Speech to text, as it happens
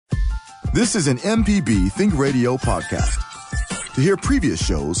This is an MPB Think Radio podcast. To hear previous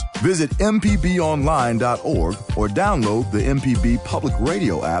shows, visit mpbonline.org or download the MPB Public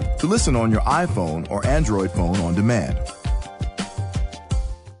Radio app to listen on your iPhone or Android phone on demand.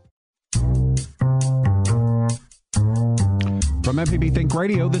 From MPB Think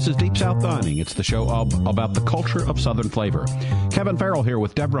Radio, this is Deep South Dining. It's the show about the culture of Southern flavor. Kevin Farrell here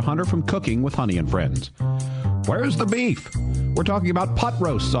with Deborah Hunter from Cooking with Honey and Friends. Where's the beef? We're talking about pot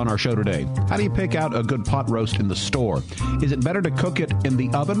roasts on our show today. How do you pick out a good pot roast in the store? Is it better to cook it in the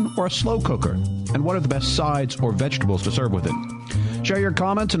oven or a slow cooker? And what are the best sides or vegetables to serve with it? Share your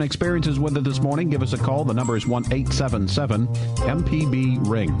comments and experiences with it this morning. Give us a call. The number is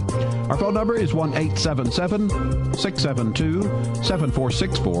 1-877-MPB-RING. Our phone number is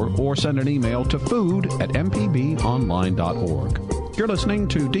 1-877-672-7464, or send an email to food@mpbonline.org. You're listening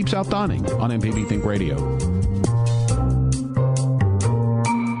to Deep South Dining on MPB Think Radio.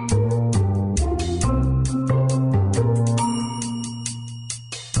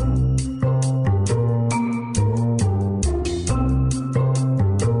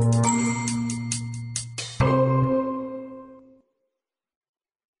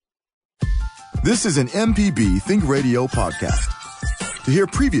 This is an MPB Think Radio podcast. To hear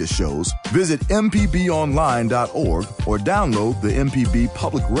previous shows, visit mpbonline.org or download the MPB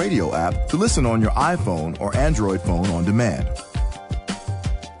Public Radio app to listen on your iPhone or Android phone on demand.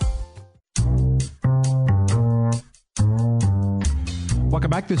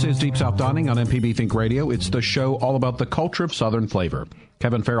 Welcome back. This is Deep South Dining on MPB Think Radio. It's the show all about the culture of Southern flavor.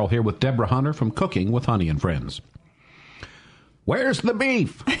 Kevin Farrell here with Deborah Hunter from Cooking with Honey and Friends. Where's the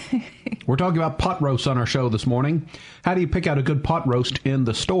beef? We're talking about pot roasts on our show this morning. How do you pick out a good pot roast in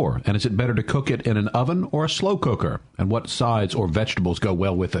the store? And is it better to cook it in an oven or a slow cooker? And what sides or vegetables go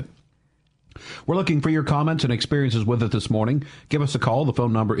well with it? We're looking for your comments and experiences with it this morning. Give us a call. The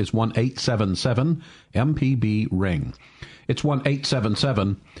phone number is 1-877-MPB-RING. It's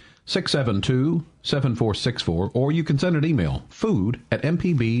 1-877-672-7464, or you can send an email,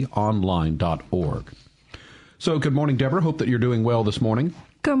 food@mpbonline.org. So, good morning, Deborah. Hope that you're doing well this morning.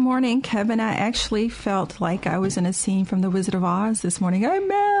 Good morning, Kevin. I actually felt like I was in a scene from The Wizard of Oz this morning. I'm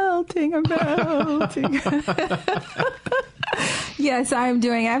melting. Yes, I'm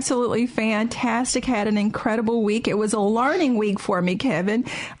doing absolutely fantastic. Had an incredible week. It was a learning week for me, Kevin.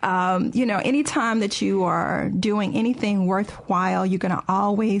 Anytime that you are doing anything worthwhile, you're going to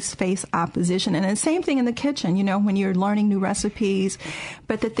always face opposition. And the same thing in the kitchen, when you're learning new recipes.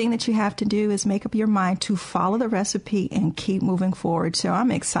 But the thing that you have to do is make up your mind to follow the recipe and keep moving forward. So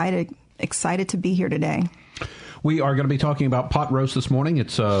I'm excited to be here today. We are going to be talking about pot roast this morning.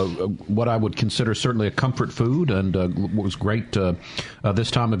 It's what I would consider certainly a comfort food, and was great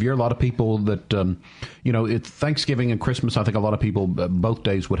this time of year. A lot of people that, it's Thanksgiving and Christmas. I think a lot of people both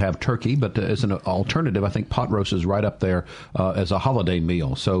days would have turkey, but as an alternative, I think pot roast is right up there as a holiday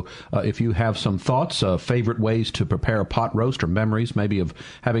meal. So if you have some thoughts, favorite ways to prepare a pot roast, or memories maybe of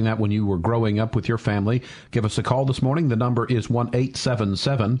having that when you were growing up with your family, give us a call this morning. The number is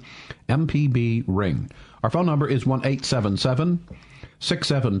 1-877-MPB-RING. Our phone number is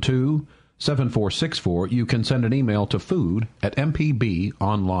 1-877-672-7464. You can send an email to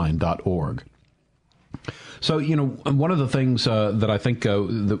food@mpbonline.org. So, one of the things that I think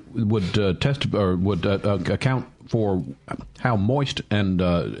that would account for how moist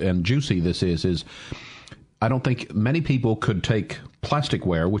and juicy this is I don't think many people could take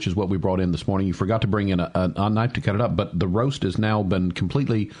plasticware, which is what we brought in this morning. You forgot to bring in a knife to cut it up, but the roast has now been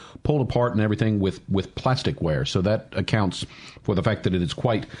completely pulled apart and everything with plasticware. So that accounts for the fact that it is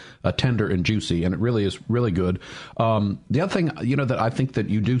quite tender and juicy, and it really is really good. The other thing, that I think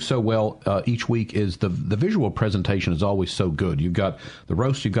that you do so well each week is the visual presentation is always so good. You've got the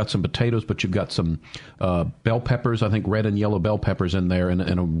roast, you've got some potatoes, but you've got some bell peppers, I think red and yellow bell peppers in there,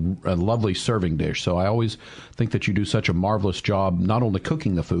 and a lovely serving dish. So I always think that you do such a marvelous job, not only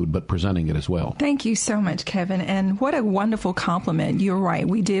cooking the food, but presenting it as well. Thank you so much, Kevin. And what a wonderful compliment. You're right.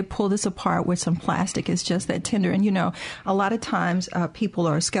 We did pull this apart with some plastic. It's just that tender. And, a lot of times people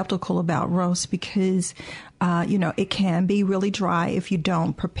are skeptical about roast because, it can be really dry if you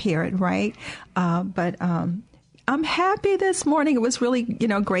don't prepare it right. But I'm happy this morning. It was really,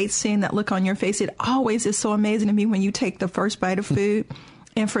 great seeing that look on your face. It always is so amazing to me when you take the first bite of food.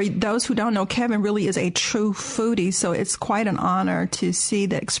 And for those who don't know, Kevin really is a true foodie, so it's quite an honor to see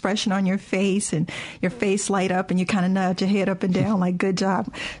the expression on your face and your face light up and you kind of nod your head up and down like, good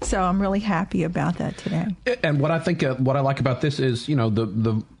job. So I'm really happy about that today. And what I think, what I like about this is,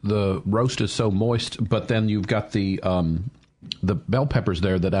 the roast is so moist, but then you've got the bell peppers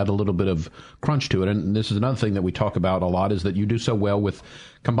there that add a little bit of crunch to it. And this is another thing that we talk about a lot, is that you do so well with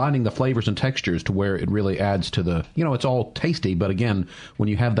combining the flavors and textures to where it really adds to the, it's all tasty, but again, when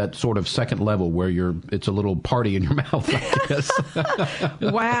you have that sort of second level where it's a little party in your mouth, I guess.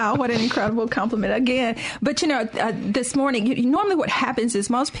 Wow, what an incredible compliment again. But this morning, normally what happens is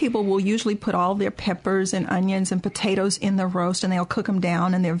most people will usually put all their peppers and onions and potatoes in the roast, and they'll cook them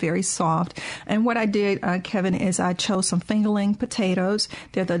down, and they're very soft. And what I did, Kevin, is I chose some fingerling potatoes.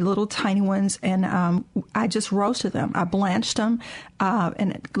 They're the little tiny ones, and I just roasted them. I blanched them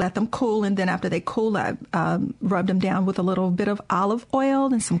and let them cool, and then after they cooled, I rubbed them down with a little bit of olive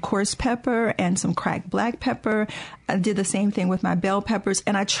oil and some coarse pepper and some cracked black pepper. I did the same thing with my bell peppers,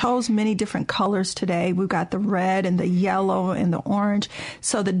 and I chose many different colors today. We've got the red and the yellow and the orange,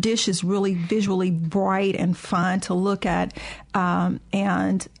 so the dish is really visually bright and fun to look at.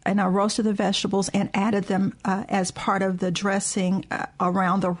 And I roasted the vegetables and added them as part of the dressing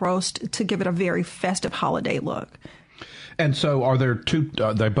around the roast to give it a very festive holiday look. And so are there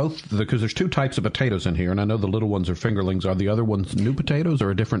they're both, because there's two types of potatoes in here, and I know the little ones are fingerlings. Are the other ones new potatoes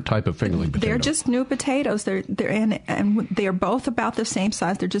or a different type of fingerling potato? They're just new potatoes. They're both about the same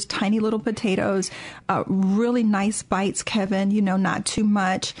size. They're just tiny little potatoes, really nice bites, Kevin, not too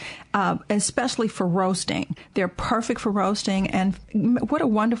much, especially for roasting. They're perfect for roasting, and what a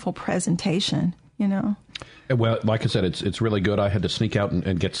wonderful presentation, Well, like I said, it's really good. I had to sneak out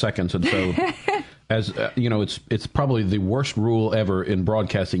and get seconds, and so... As it's probably the worst rule ever in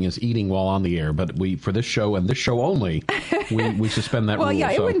broadcasting is eating while on the air. But for this show and this show only, we suspend that rule. Well, yeah,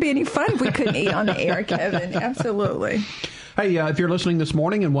 so. It wouldn't be any fun if we couldn't eat on the air, Kevin. Absolutely. Hey, if you're listening this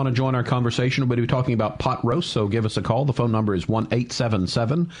morning and want to join our conversation, we'll be talking about pot roast, so give us a call. The phone number is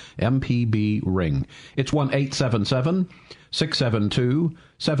 1-877-MPB-RING. It's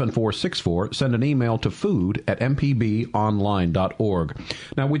 1-877-672-7464. Send an email to food@mpbonline.org.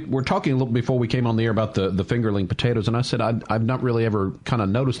 Now, we're talking a little before we came on the air about the fingerling potatoes, and I said I've not really ever kind of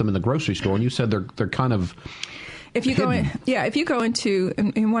noticed them in the grocery store, and you said they're kind of... If you go into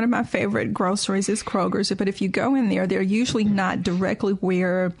in one of my favorite groceries is Kroger's, but if you go in there, they're usually not directly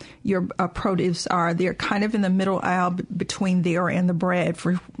where your produce are. They're kind of in the middle aisle between there and the bread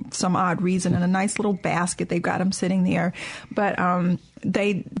for some odd reason. In a nice little basket, they've got them sitting there. But I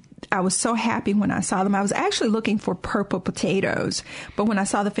was so happy when I saw them. I was actually looking for purple potatoes, but when I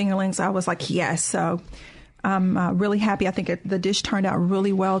saw the fingerlings, I was like, yes. So I'm really happy. I think the dish turned out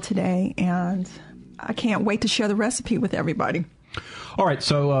really well today, and I can't wait to share the recipe with everybody. All right,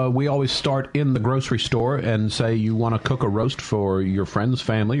 so we always start in the grocery store and say you want to cook a roast for your friends,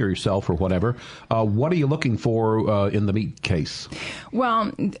 family, or yourself, or whatever. What are you looking for in the meat case?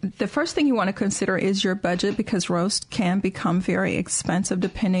 Well, the first thing you want to consider is your budget, because roast can become very expensive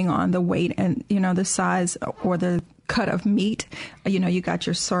depending on the weight and, the size or the cut of meat. You got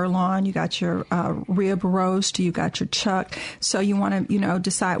your sirloin, you got your rib roast, you got your chuck. So you want to,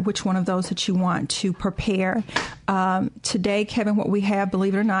 decide which one of those that you want to prepare. Today, Kevin, what we have,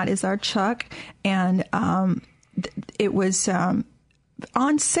 believe it or not, is our chuck, and it was on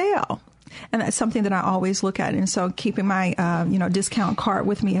sale. And that's something that I always look at. And so keeping my, discount card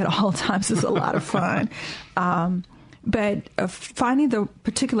with me at all times is a lot of fun. But finding the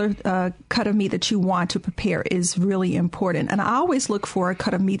particular cut of meat that you want to prepare is really important. And I always look for a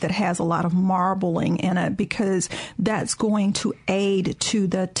cut of meat that has a lot of marbling in it, because that's going to aid to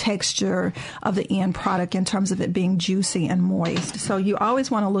the texture of the end product in terms of it being juicy and moist. So you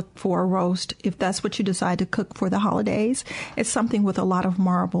always want to look for a roast, if that's what you decide to cook for the holidays. It's something with a lot of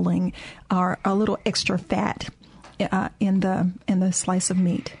marbling or a little extra fat in the slice of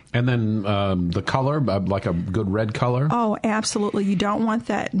meat. And then the color, like a good red color? Oh, absolutely. You don't want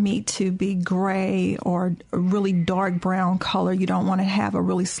that meat to be gray or a really dark brown color. You don't want to have a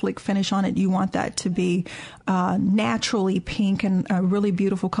really slick finish on it. You want that to be naturally pink and a really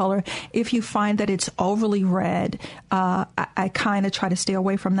beautiful color. If you find that it's overly red, I kind of try to stay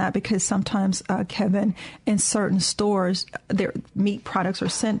away from that, because sometimes, Kevin, in certain stores, their meat products are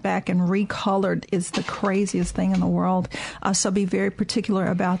sent back and recolored. Is the craziest thing in the world. So be very particular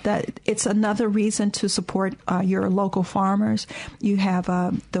about that. It's another reason to support your local farmers. You have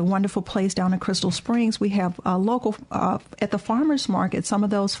the wonderful place down in Crystal Springs. We have local at the farmers market. Some of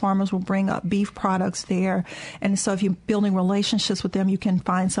those farmers will bring up beef products there, and so if you're building relationships with them, you can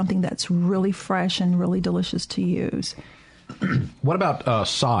find something that's really fresh and really delicious to use. What about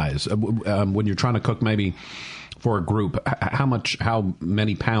size? When you're trying to cook maybe for a group, how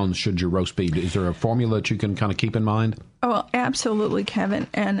many pounds should your roast be? Is there a formula that you can kind of keep in mind? Oh, absolutely, Kevin.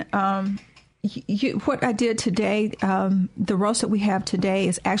 And what I did today, the roast that we have today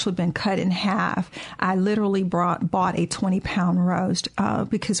has actually been cut in half. I literally bought a 20-pound roast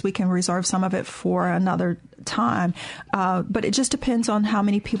because we can reserve some of it for another time. But it just depends on how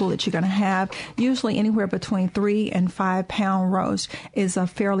many people that you're going to have. Usually anywhere between 3 and 5 pound roast is a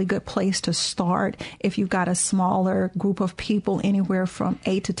fairly good place to start. If you've got a smaller group of people, anywhere from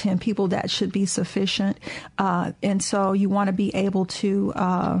 8 to 10 people, that should be sufficient. And so you want to be able to,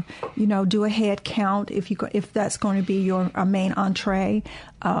 do a head count if that's going to be your main entree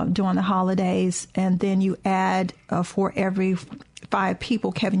during the holidays. And then you add for every 5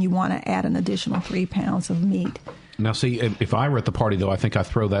 people, Kevin, you want to add an additional 3 pounds of meat. Now, see, if I were at the party, though, I think I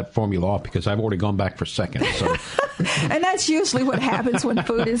throw that formula off because I've already gone back for seconds. So. And that's usually what happens when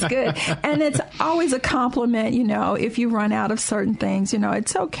food is good. And it's always a compliment, if you run out of certain things,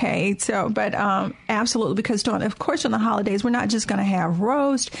 it's okay. So, but absolutely, because of course, on the holidays, we're not just going to have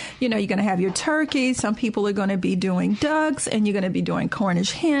roast. You're going to have your turkey. Some people are going to be doing ducks, and you're going to be doing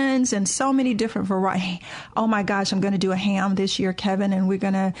Cornish hens, and so many different varieties. Oh my gosh, I'm going to do a ham this year, Kevin, and we're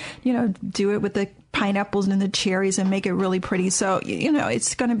going to, do it with the pineapples and the cherries and make it really pretty. So,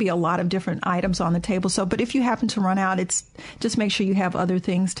 it's going to be a lot of different items on the table. So, but if you happen to run out, it's just make sure you have other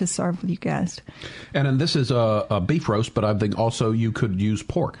things to serve with your guests. And this is a beef roast, but I think also you could use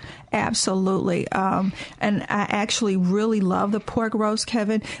pork. Absolutely. And I actually really love the pork roast,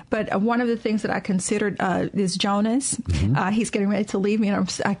 Kevin. But one of the things that I considered is Jonas. Mm-hmm. He's getting ready to leave me.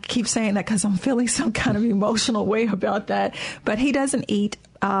 And I keep saying that because I'm feeling some kind of emotional way about that. But he doesn't eat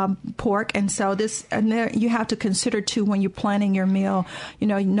pork, and so you have to consider too when you're planning your meal,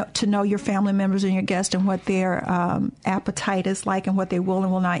 to know your family members and your guests and what their appetite is like and what they will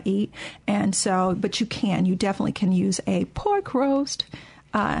and will not eat. And so, but you definitely can use a pork roast,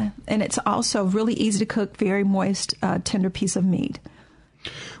 and it's also really easy to cook, very moist, tender piece of meat.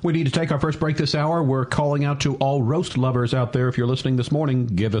 We need to take our first break this hour. We're calling out to all roast lovers out there. If you're listening this morning,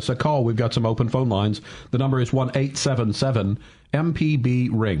 give us a call. We've got some open phone lines. The number is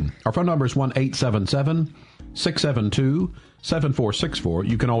 1-877-MPB-RING. Our phone number is 1-877-672-7464.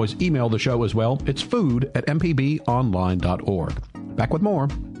 You can always email the show as well. It's food@mpbonline.org. Back with more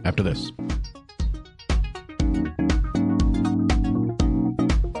after this.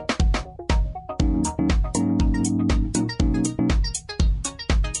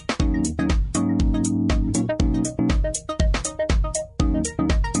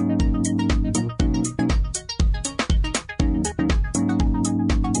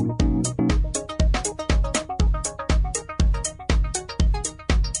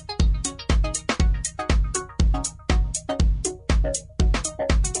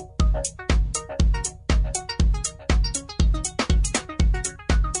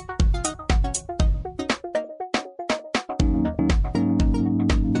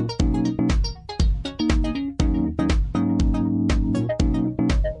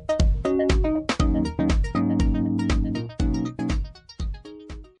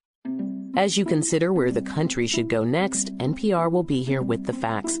 As you consider where the country should go next, NPR will be here with the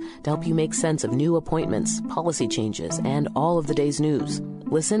facts to help you make sense of new appointments, policy changes, and all of the day's news.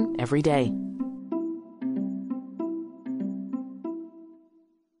 Listen every day.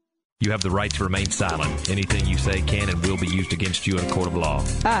 You have the right to remain silent. Anything you say can and will be used against you in a court of law.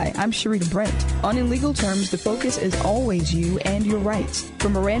 Hi, I'm Sharita Brent. On In Legal Terms, the focus is always you and your rights.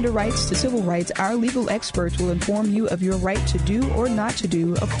 From Miranda rights to civil rights, our legal experts will inform you of your right to do or not to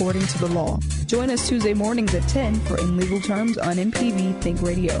do according to the law. Join us Tuesday mornings at 10 for In Legal Terms on MPB Think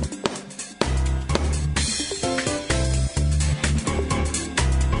Radio.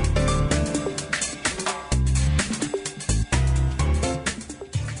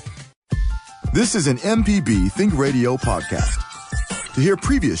 This is an MPB Think Radio podcast. To hear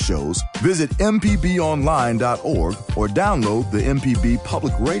previous shows, visit mpbonline.org or download the MPB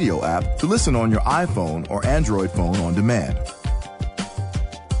Public Radio app to listen on your iPhone or Android phone on demand.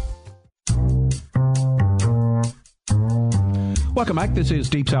 Welcome back. This is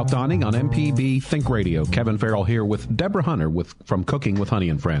Deep South Dining on MPB Think Radio. Kevin Farrell here with Deborah Hunter from Cooking with Honey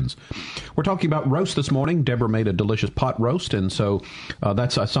and Friends. We're talking about roast this morning. Deborah made a delicious pot roast, and so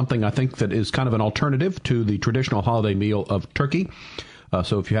that's something I think that is kind of an alternative to the traditional holiday meal of turkey.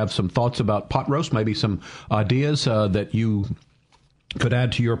 So if you have some thoughts about pot roast, maybe some ideas that you could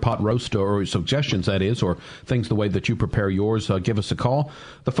add to your pot roast, or suggestions, that is, or things the way that you prepare yours, give us a call.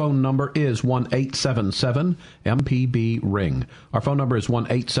 The phone number is 1-877-MPB-RING. Our phone number is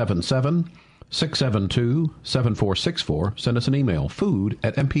 1-877-672-7464. Send us an email,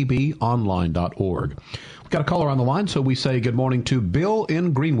 food@mpbonline.org. We've got a caller on the line, so we say good morning to Bill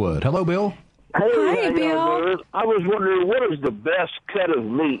in Greenwood. Hello, Bill. Hey, Hi, Bill. I was wondering, what is the best cut of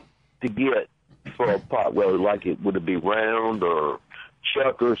meat to get for a pot? Well, would it be round or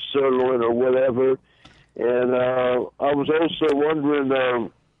chuck or sirloin or whatever? And I was also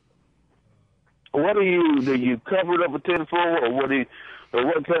wondering what do you cover it up with tin foil, or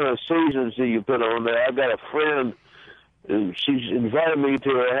what kind of seasons do you put on there? I've got a friend who she's invited me to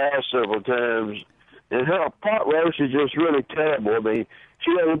her house several times, and her pot roast is just really terrible. I mean,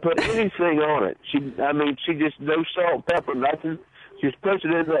 she doesn't put anything on it. She just no salt, pepper, nothing. Just puts it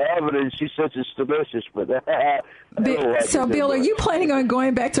in the oven, and she says it's delicious. But so, Bill, are you planning on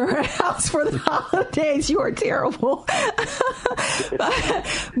going back to her house for the holidays? You are terrible.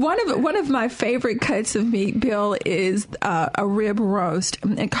 One of my favorite cuts of meat, Bill, is a rib roast.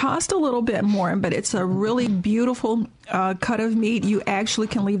 It costs a little bit more, but it's a really beautiful cut of meat. You actually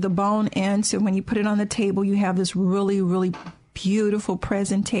can leave the bone in, so when you put it on the table, you have this really, really beautiful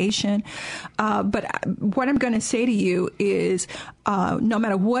presentation. But what I'm going to say to you is no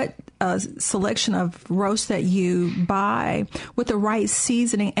matter what selection of roast that you buy, with the right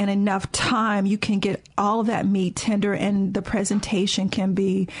seasoning and enough time, you can get all of that meat tender, and the presentation can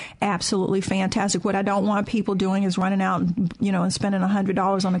be absolutely fantastic. What I don't want people doing is running out and spending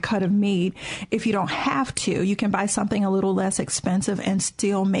 $100 on a cut of meat. If you don't have to, you can buy something a little less expensive and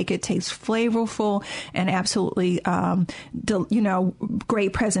still make it taste flavorful and absolutely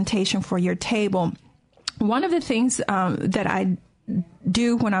great presentation for your table. One of the things that I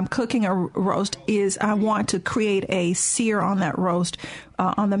do when I'm cooking a roast is I want to create a sear on that roast,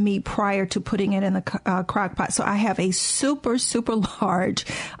 on the meat prior to putting it in the crock pot. So I have a super, super large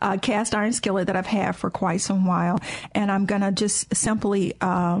cast iron skillet that I've had for quite some while, and I'm going to just simply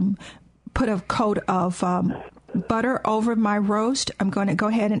put a coat of butter over my roast. I'm going to go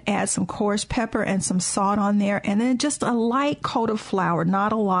ahead and add some coarse pepper and some salt on there, and then just a light coat of flour,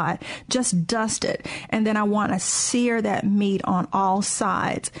 not a lot, just dust it. And then I want to sear that meat on all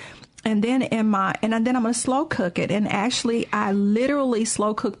sides. And then I'm going to slow cook it. And actually, I literally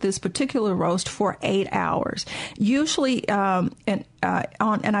slow cook this particular roast for 8 hours. Usually, and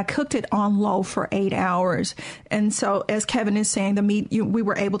I cooked it on low for 8 hours. And so, as Kevin is saying, the meat, we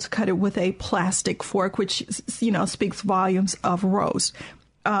were able to cut it with a plastic fork, which, speaks volumes of roast.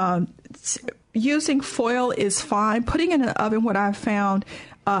 Using foil is fine. Putting it in the oven, what I've found,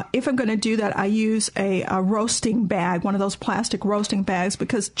 if I'm going to do that, I use a roasting bag, one of those plastic roasting bags,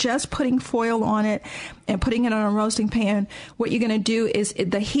 because just putting foil on it and putting it on a roasting pan, what you're going to do is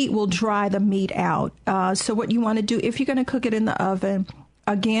the heat will dry the meat out. So what you want to do, if you're going to cook it in the oven,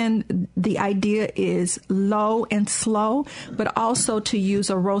 again, the idea is low and slow, but also to use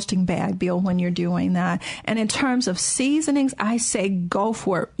a roasting bag, Bill, when you're doing that. And in terms of seasonings, I say go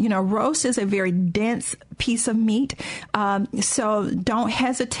for it. Roast is a very dense piece of meat, so don't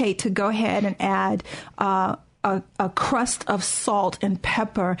hesitate to go ahead and add a crust of salt and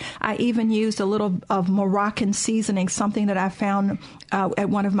pepper. I even used a little of Moroccan seasoning, something that I found at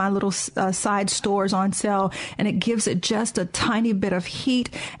one of my little side stores on sale, and it gives it just a tiny bit of heat.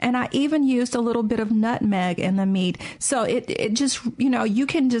 And I even used a little bit of nutmeg in the meat. So it just, you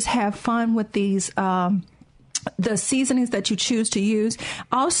can just have fun with these the seasonings that you choose to use.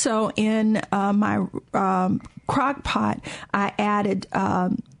 Also, in my crock pot, I added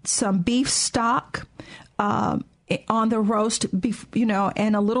some beef stock on the roast beef,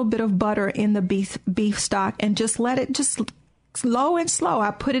 and a little bit of butter in the beef stock, and just let it just slow and slow.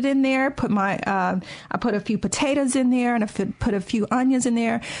 I put it in there, I put a few potatoes in there, and I put a few onions in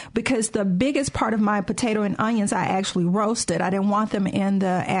there, because the biggest part of my potato and onions I actually roasted. I didn't want them in the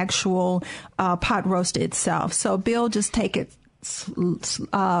actual pot roast itself. So, Bill, just take it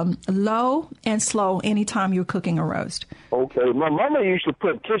low and slow anytime you're cooking a roast. Okay. My mama used to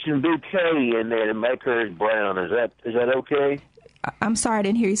put kitchen bouquet in there to make hers brown. Is that okay? I'm sorry, I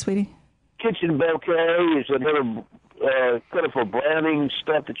didn't hear you, sweetie. Kitchen bouquet is another kind of for browning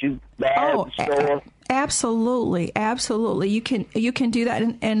stuff that you buy at the store. Absolutely. You can do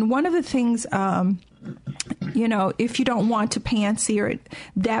that. And one of the things, if you don't want to pan sear it,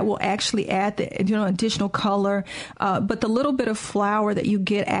 that will actually add the additional color. But the little bit of flour that you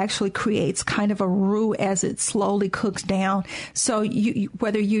get actually creates kind of a roux as it slowly cooks down. So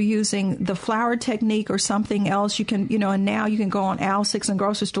whether you're using the flour technique or something else, you can, and now you can go on Al Six and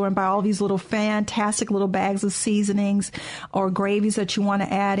grocery store and buy all these little fantastic little bags of seasonings or gravies that you want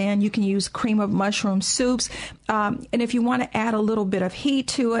to add in. You can use cream of mushroom soups. And if you want to add a little bit of heat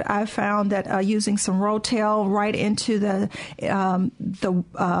to it, I found that using some Rotel right into the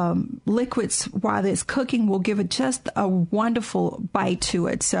liquids while it's cooking will give it just a wonderful bite to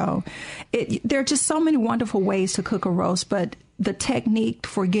it. So there are just so many wonderful ways to cook a roast, but the technique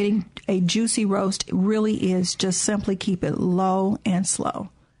for getting a juicy roast really is just simply keep it low and slow.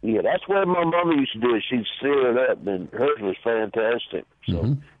 Yeah, that's what my mama used to do. She'd sear it up, and hers was fantastic.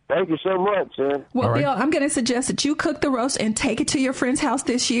 So Thank you so much, sir. Well, All right. Bill, I'm going to suggest that you cook the roast and take it to your friend's house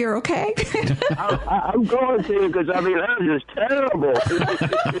this year, okay? I'm going to, because, I mean, that was just terrible.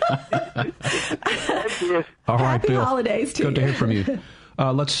 Thank you. All right, Happy Bill. holidays to Good to you. hear from you.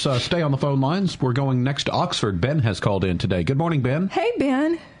 Let's stay on the phone lines. We're going next to Oxford. Ben has called in today. Good morning, Ben. Hey,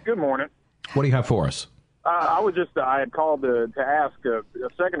 Ben. Good morning. What do you have for us? I had called to ask a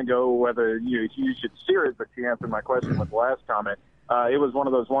second ago whether you should sear it, but you answered my question with the last comment. It was one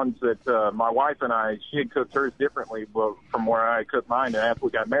of those ones that my wife and I, she had cooked hers differently from where I cooked mine. And after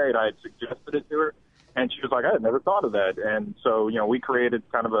we got married, I had suggested it to her, and she was like, I had never thought of that. And so, we created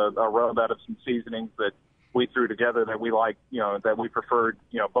kind of a rub out of some seasonings that we threw together that we liked, that we preferred,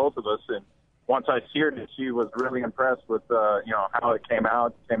 both of us. And once I seared it, she was really impressed with, how it came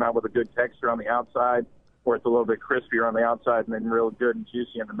out. It came out with a good texture on the outside, where it's a little bit crispier on the outside and then real good and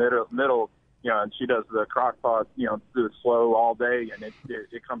juicy in the middle. And she does the crock pot, do it slow all day, and it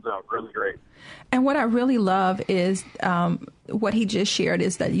comes out really great. And what I really love is what he just shared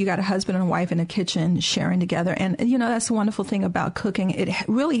is that you got a husband and a wife in the kitchen sharing together. And, that's the wonderful thing about cooking. It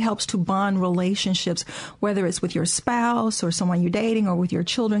really helps to bond relationships, whether it's with your spouse or someone you're dating or with your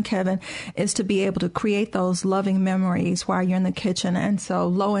children, Kevin, is to be able to create those loving memories while you're in the kitchen. And so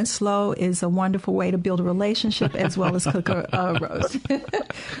Low and Slow is a wonderful way to build a relationship as well as cook a roast.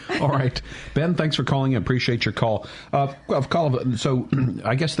 All right. Ben, thanks for calling. I appreciate your call. So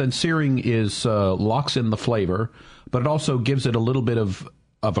I guess then searing is locks in the flavor, but it also gives it a little bit of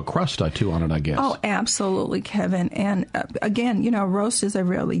a crust, too, on it, I guess. Oh, absolutely, Kevin. And again, roast is a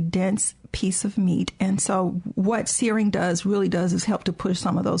really dense piece of meat. And so what searing really does is help to push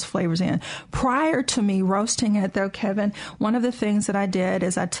some of those flavors in. Prior to me roasting it, though, Kevin, one of the things that I did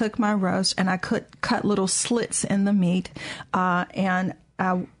is I took my roast and I cut little slits in the meat, and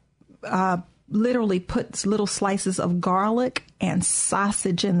I literally put little slices of garlic and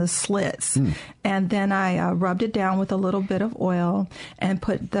sausage in the slits. And then I rubbed it down with a little bit of oil and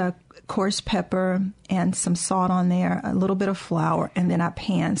put the coarse pepper and some salt on there, a little bit of flour, and then I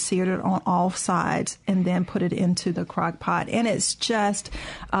seared it on all sides and then put it into the crock pot. And it's just,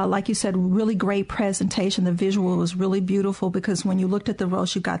 like you said, really great presentation. The visual was really beautiful because when you looked at the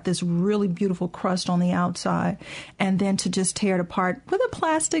roast, you got this really beautiful crust on the outside. And then to just tear it apart with a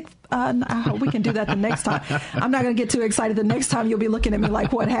plastic, I hope we can do that the next time. I'm not going to get too excited. The next time you'll be looking at me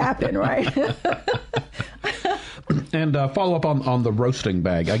like, what happened, right? And follow up on the roasting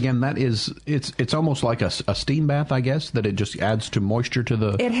bag. Again, it's almost like a steam bath, I guess, that it just adds to moisture to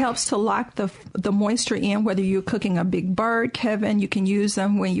the... It helps to lock the moisture in, whether you're cooking a big bird, Kevin. You can use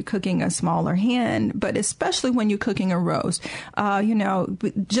them when you're cooking a smaller hen, but especially when you're cooking a roast.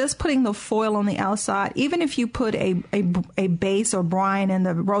 Just putting the foil on the outside, even if you put a base or brine in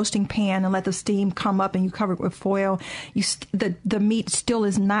the roasting pan and let the steam come up and you cover it with foil, the meat still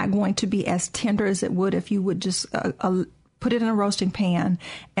is not going to be as tender as it would if you would just put it in a roasting pan,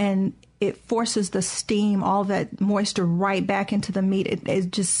 and it forces the steam, all that moisture right back into the meat.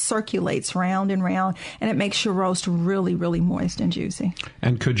 It just circulates round and round, and it makes your roast really, really moist and juicy.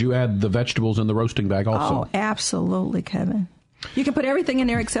 And could you add the vegetables in the roasting bag also? Oh, absolutely, Kevin. You can put everything in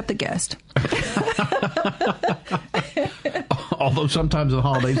there except the guest. Although sometimes in the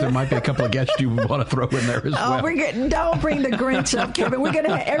holidays there might be a couple of guests you would want to throw in there as well. Don't bring the Grinch up, Kevin.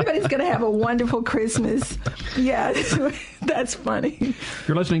 Everybody's gonna have a wonderful Christmas. Yeah, that's funny.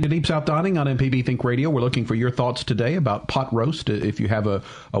 You're listening to Deep South Dining on MPB Think Radio. We're looking for your thoughts today about pot roast. If you have a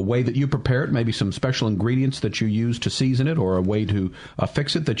way that you prepare it, maybe some special ingredients that you use to season it, or a way to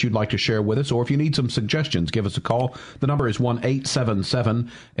fix it that you'd like to share with us, or if you need some suggestions, give us a call. The number is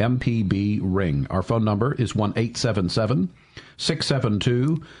 1-877-MPB-RING. Our phone number is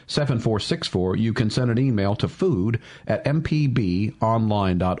 1-877-672-7464. You can send an email to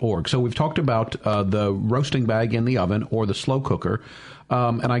food@mpbonline.org. So we've talked about the roasting bag in the oven or the slow cooker.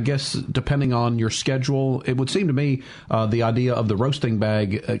 And I guess depending on your schedule, it would seem to me the idea of the roasting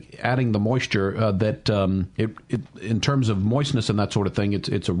bag adding the moisture that in terms of moistness and that sort of thing,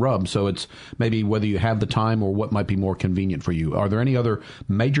 it's a rub. So it's maybe whether you have the time or what might be more convenient for you. Are there any other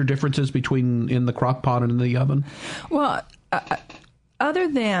major differences between in the crock pot and in the oven? Well, other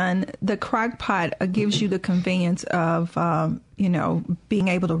than the crock pot gives you the convenience of, being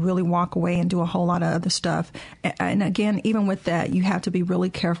able to really walk away and do a whole lot of other stuff. And again, even with that, you have to be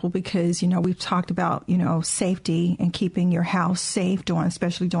really careful because, we've talked about, safety and keeping your house safe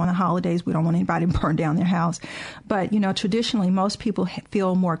especially during the holidays. We don't want anybody to burn down their house. But, traditionally, most people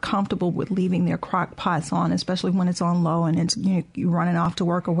feel more comfortable with leaving their crock pots on, especially when it's on low and it's, you're running off to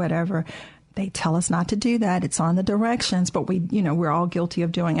work or whatever. They tell us not to do that. It's on the directions, but we're all guilty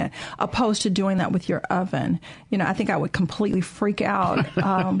of doing it. Opposed to doing that with your oven. I think I would completely freak out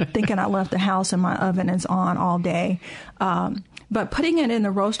thinking I left the house and my oven is on all day. But putting it in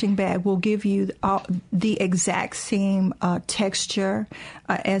the roasting bag will give you the exact same texture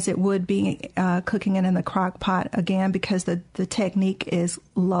as it would be cooking it in the crock pot, again, because the technique is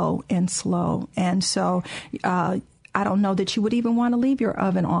low and slow. And so I don't know that you would even want to leave your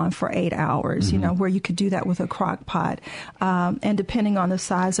oven on for 8 hours, where you could do that with a crock pot. And depending on the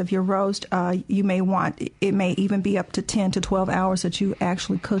size of your roast, it may even be up to 10 to 12 hours that you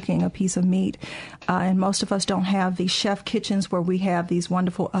actually cooking a piece of meat. And most of us don't have these chef kitchens where we have these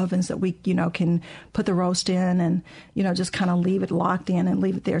wonderful ovens that we, can put the roast in and, just kind of leave it locked in and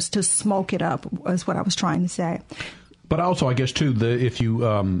leave it there to smoke it up, is what I was trying to say. But also, I guess, too, if you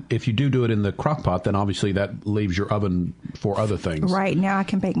do it in the crock pot, then obviously that leaves your oven for other things. Right. Now I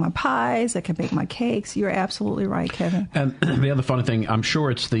can bake my pies. I can bake my cakes. You're absolutely right, Kevin. And the other funny thing, I'm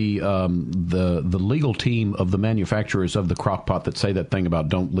sure it's the legal team of the manufacturers of the crock pot that say that thing about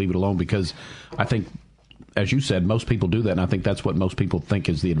don't leave it alone, because I think, as you said, most people do that, and I think that's what most people think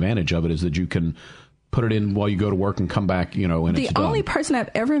is the advantage of it, is that you can put it in while you go to work and come back, and it's done. The only person I've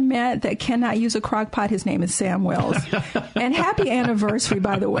ever met that cannot use a crock pot, his name is Sam Wells. And happy anniversary,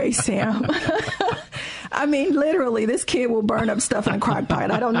 by the way, Sam. I mean, literally, this kid will burn up stuff in a crock pot.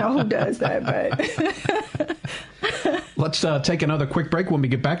 I don't know who does that, but... Let's take another quick break. When we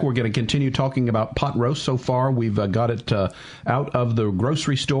get back, we're going to continue talking about pot roast. So far, we've got it out of the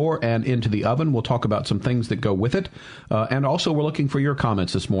grocery store and into the oven. We'll talk about some things that go with it. And also, we're looking for your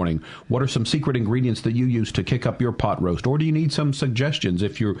comments this morning. What are some secret ingredients that you use to kick up your pot roast? Or do you need some suggestions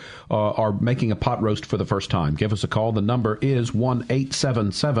if you are making a pot roast for the first time? Give us a call. The number is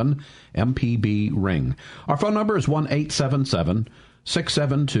 1-877-MPB-RING. Our phone number is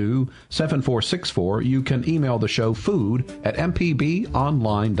 1-877-672-7464. You can email the show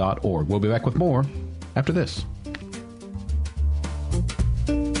food@mpbonline.org. We'll be back with more after this.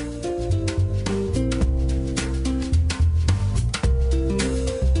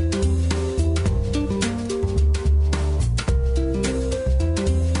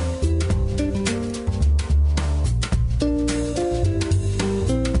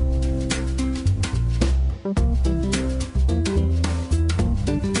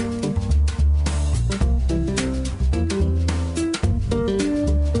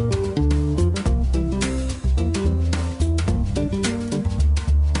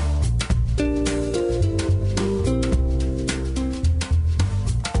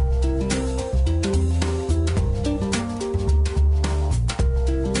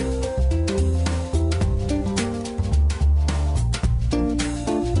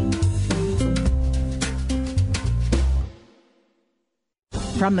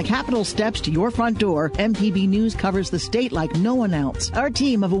 From the Capitol steps to your front door, MPB News covers the state like no one else. Our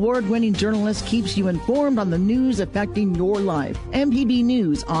team of award-winning journalists keeps you informed on the news affecting your life. MPB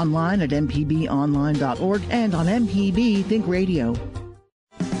News, online at mpbonline.org and on MPB Think Radio.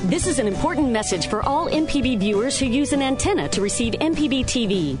 This is an important message for all MPB viewers who use an antenna to receive MPB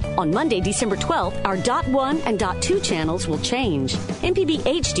TV. On Monday, December 12th, our .1 and .2 channels will change. MPB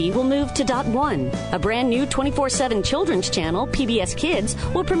HD will move to .1. A brand new 24/7 children's channel, PBS Kids,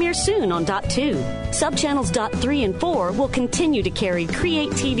 will premiere soon on .2. Subchannels .3 and 4 will continue to carry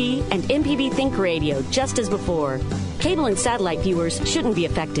Create TV and MPB Think Radio just as before. Cable and satellite viewers shouldn't be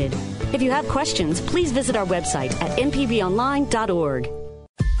affected. If you have questions, please visit our website at mpbonline.org.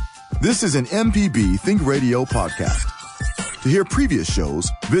 This is an MPB Think Radio podcast. To hear previous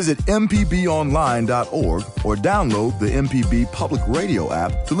shows, visit mpbonline.org or download the MPB Public Radio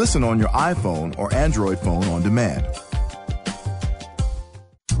app to listen on your iPhone or Android phone on demand.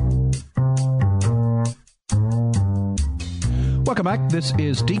 Welcome back. This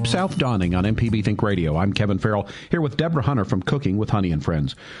is Deep South Dawning on MPB Think Radio. I'm Kevin Farrell, here with Deborah Hunter from Cooking with Honey and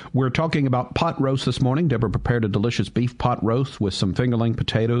Friends. We're talking about pot roast this morning. Deborah prepared a delicious beef pot roast with some fingerling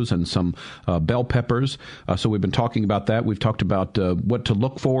potatoes and some bell peppers. So we've been talking about that. We've talked about what to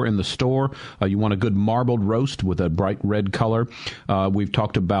look for in the store. You want a good marbled roast with a bright red color. We've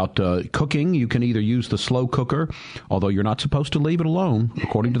talked about cooking. You can either use the slow cooker, although you're not supposed to leave it alone,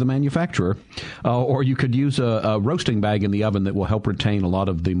 according to the manufacturer, or you could use a roasting bag in the oven that will help retain a lot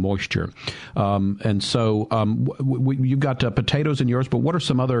of the moisture. And so you've got potatoes in yours, but what are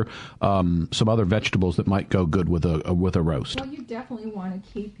some other vegetables that might go good with a roast? Well, you definitely want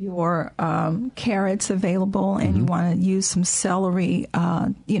to keep your carrots available, and you want to use some celery,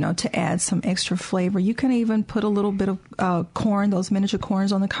 to add some extra flavor. You can even put a little bit of corn, those miniature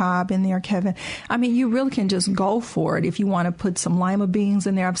corns on the cob in there, Kevin. I mean, you really can just go for it. If you want to put some lima beans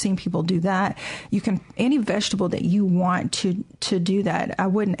in there, I've seen people do that. You can, any vegetable that you want to do that. I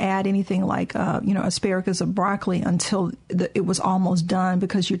wouldn't add anything like, asparagus or broccoli until it was almost done,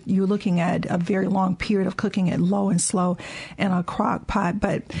 because you're looking at a very long period of cooking it low and slow in a crock pot.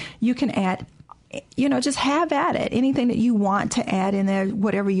 But you can add, just have at it. Anything that you want to add in there,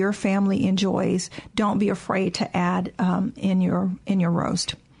 whatever your family enjoys, don't be afraid to add in your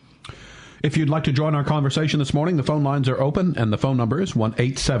roast. If you'd like to join our conversation this morning, the phone lines are open, and the phone number is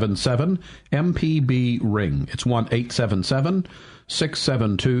 1-877-MPB-RING. It's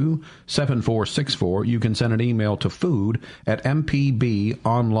 1-877-672-7464. You can send an email to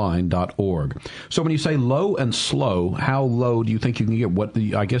food@mpbonline.org. So when you say low and slow, how low do you think you can get? What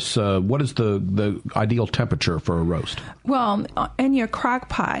is the ideal temperature for a roast? Well, in your crock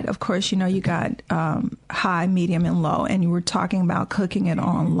pot, of course, you got high, medium, and low, and you were talking about cooking it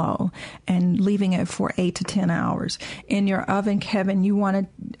on low and leaving it for 8 to 10 hours. In your oven, Kevin, you want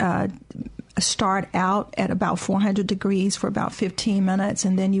to start out at about 400 degrees for about 15 minutes,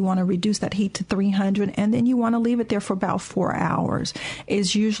 and then you want to reduce that heat to 300, and then you want to leave it there for about 4 hours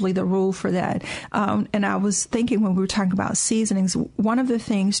is usually the rule for that. And I was thinking when we were talking about seasonings, one of the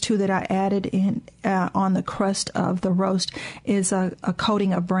things, too, that I added in on the crust of the roast is a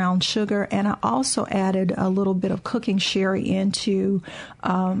coating of brown sugar, and I also added a little bit of cooking sherry into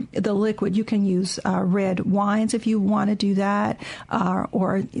the liquid. You can use red wines if you want to do that,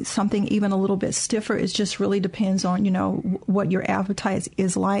 or something even a little bit stiffer. It just really depends on, what your appetite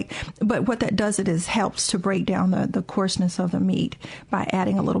is like. But what that does, it helps to break down the coarseness of the meat by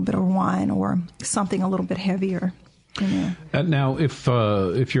adding a little bit of wine or something a little bit heavier. Now, if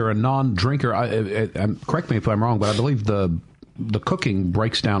you're a non-drinker, correct me if I'm wrong, but I believe the cooking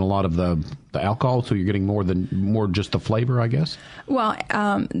breaks down a lot of the alcohol, so you're getting more just the flavor, I guess. Well,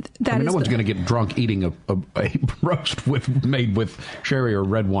 no one's going to get drunk eating a roast made with sherry or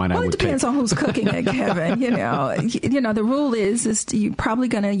red wine. Well, it depends on who's cooking it, Kevin. The rule is you're probably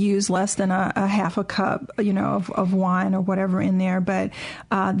going to use less than a half a cup, of wine or whatever in there. But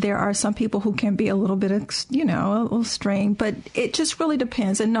there are some people who can be a little bit, a little strained. But it just really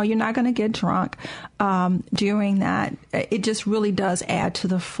depends. And no, you're not going to get drunk during that. It just really does add to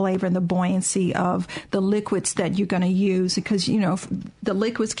the flavor and the buoyancy of the liquids that you're going to use, because the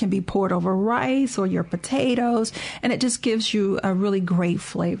liquids can be poured over rice or your potatoes, and it just gives you a really great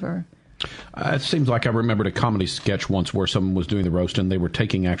flavor. It seems like I remembered a comedy sketch once where someone was doing the roast and they were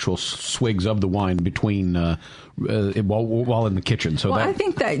taking actual swigs of the wine between while in the kitchen. So I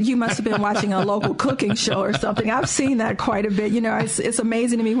think that you must have been watching a local cooking show or something. I've seen that quite a bit. It's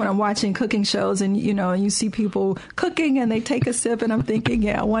amazing to me when I'm watching cooking shows and you see people cooking and they take a sip, and I'm thinking,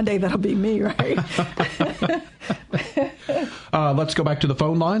 yeah, one day that'll be me, right? Let's go back to the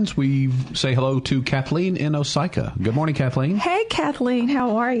phone lines. We say hello to Kathleen in Osaka. Good morning, Kathleen. Hey, Kathleen.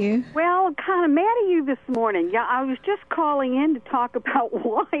 How are you? Well, I'm kind of mad at you this morning. Yeah, I was just calling in to talk about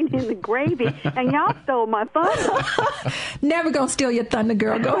wine in the gravy, and y'all stole my thunder. Never gonna steal your thunder,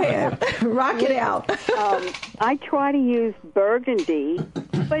 girl. Go ahead. Rock it out. I try to use Burgundy,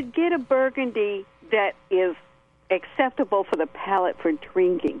 but get a Burgundy that is acceptable for the palate for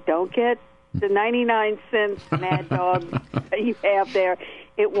drinking. Don't get the 99-cent Mad Dog that you have there.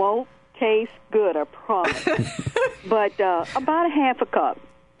 It won't taste good, I promise. But about a half a cup.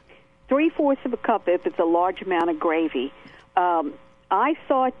 3/4 of a cup if it's a large amount of gravy. I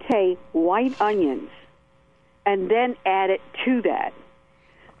saute white onions and then add it to that.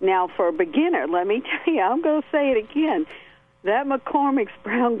 Now, for a beginner, let me tell you, I'm going to say it again. That McCormick's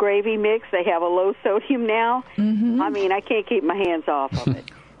brown gravy mix, they have a low sodium now. Mm-hmm. I mean, I can't keep my hands off of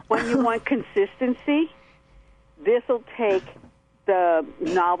it. When you want consistency, this will take the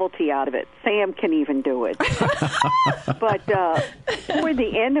novelty out of it. Sam can even do it. But toward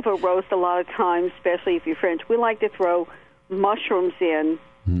the end of a roast, a lot of times, especially if you're French, we like to throw mushrooms in,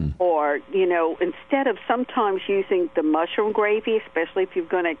 or, instead of sometimes using the mushroom gravy, especially if you're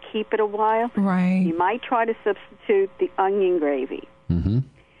going to keep it a while, right, you might try to substitute the onion gravy,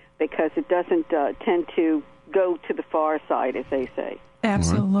 because it doesn't tend to go to the far side, as they say.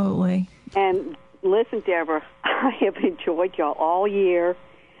 Absolutely. And listen, Deborah, I have enjoyed y'all all year.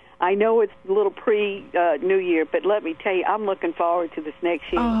 I know it's a little pre-New Year, but let me tell you, I'm looking forward to this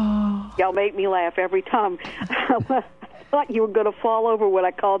next year. Oh. Y'all make me laugh every time. thought you were going to fall over when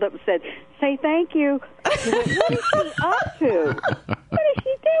I called up and said, "Say thank you." You went, what is she up to? What is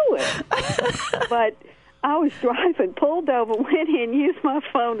she doing? But I was driving, pulled over, went in, used my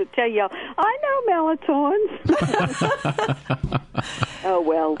phone to tell y'all, I know Melatonin. Oh,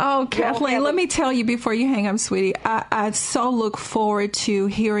 well. Oh, Kathleen, let me tell you before you hang up, sweetie, I so look forward to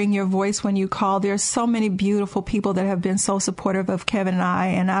hearing your voice when you call. There's so many beautiful people that have been so supportive of Kevin and I,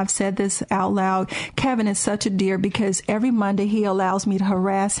 and I've said this out loud. Kevin is such a dear because every Monday he allows me to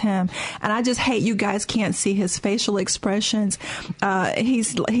harass him, and I just hate you guys can't see his facial expressions.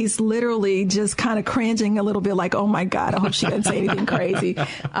 He's literally just kind of cringing a little bit like, oh, my God, I hope she doesn't say anything crazy.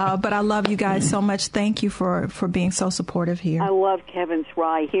 But I love you guys so much. Thank you for being so supportive here. I love Kevin's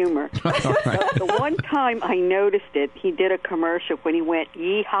wry humor. The one time I noticed it, he did a commercial when he went,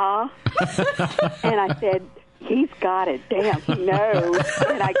 yeehaw. And I said, he's got it. Damn, he knows.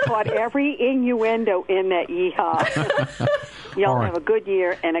 And I caught every innuendo in that yeehaw. Y'all have a good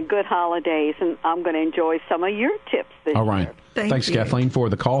year and a good holidays, and I'm going to enjoy some of your tips this All right. year. Thanks, Kathleen, for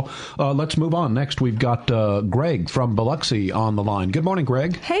the call. Let's move on. Next, we've got Greg from Biloxi on the line. Good morning,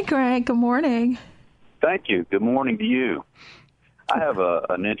 Greg. Hey, Greg. Good morning. Thank you. Good morning to you. I have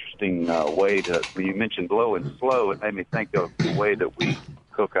an interesting way to, when you mentioned low and slow, it made me think of the way that we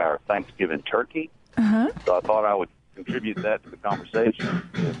cook our Thanksgiving turkey. So I thought I would contribute that to the conversation,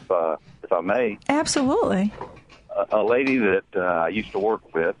 if I may. Absolutely. A lady that I used to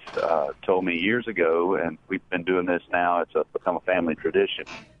work with told me years ago, and we've been doing this now, it's become a family tradition.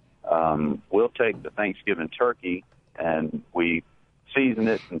 We'll take the Thanksgiving turkey and we season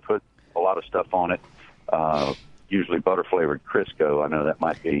it and put a lot of stuff on it, usually butter-flavored Crisco. I know that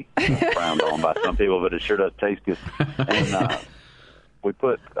might be frowned on by some people, but it sure does taste good. And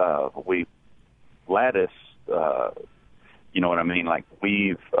we lattice, you know what I mean, like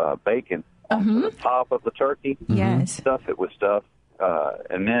weave bacon on the top of the turkey. Yes. Stuff it with stuff.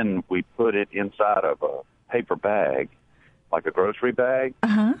 And then we put it inside of a paper bag, like a grocery bag,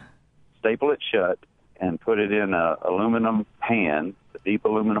 staple it shut, and put it in a aluminum pan, a deep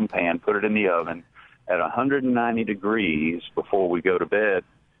aluminum pan, put it in the oven at 190 degrees before we go to bed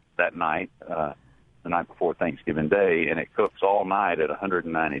that night, the night before Thanksgiving Day, and it cooks all night at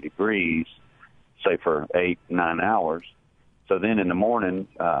 190 degrees, say for 8-9 hours. So then in the morning,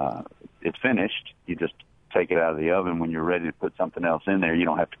 it's finished. You just take it out of the oven when you're ready to put something else in there. You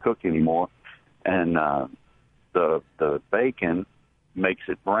don't have to cook anymore. And the bacon makes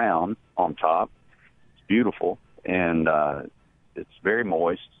it brown on top. It's beautiful, and it's very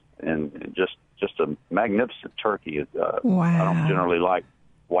moist, and just a magnificent turkey. Wow. I don't generally like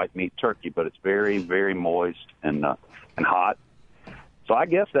white meat turkey, but it's very, very moist and hot. So I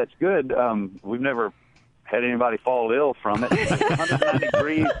guess that's good. We've never had anybody fall ill from it. 190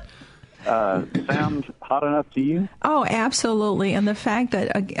 degrees sound hot enough to you? Oh, absolutely. And the fact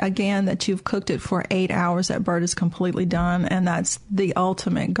that, again, that you've cooked it for 8 hours, that bird is completely done. And that's the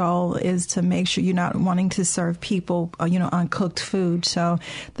ultimate goal, is to make sure you're not wanting to serve people, uncooked food. So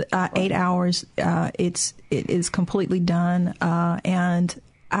 8 hours, it is completely done. And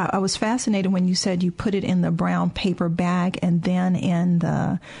I was fascinated when you said you put it in the brown paper bag and then in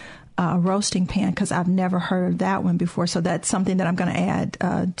the roasting pan, because I've never heard of that one before. So that's something that I'm going to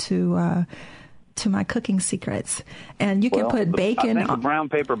add to my cooking secrets. And you can put bacon. I think the brown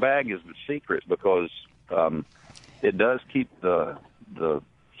paper bag is the secret, because it does keep the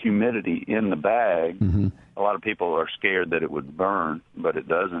humidity in the bag. A lot of people are scared that it would burn, but it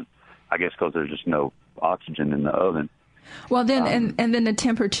doesn't. I guess because there's just no oxygen in the oven. Well, then and then the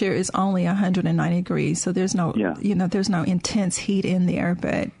temperature is only 190 degrees, so there's no there's no intense heat in there.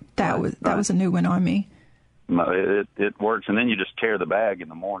 But that was a new one on me. It works, and then you just tear the bag in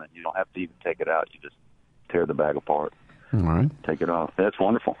the morning. You don't have to even take it out. You just tear the bag apart. All right, take it off. That's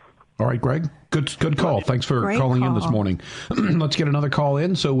wonderful. All right, Greg. Good call. Thanks for calling in this morning. Let's get another call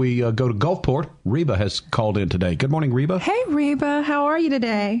in. So we go to Gulfport. Reba has called in today. Good morning, Reba. Hey, Reba. How are you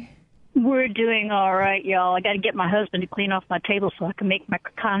today? We're doing all right, y'all. I got to get my husband to clean off my table so I can make my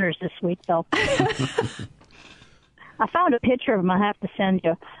conners this week, though. I found a picture of him I have to send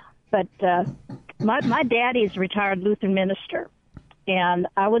you. But my daddy's a retired Lutheran minister, and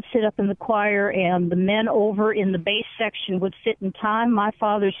I would sit up in the choir, and the men over in the bass section would sit and time my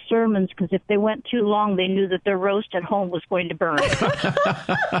father's sermons, because if they went too long, they knew that their roast at home was going to burn.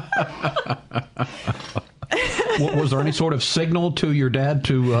 Was there any sort of signal to your dad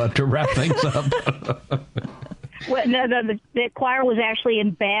to wrap things up? Well, no, the choir was actually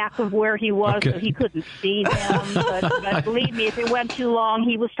in back of where he was, so he couldn't see them. But believe me, if it went too long,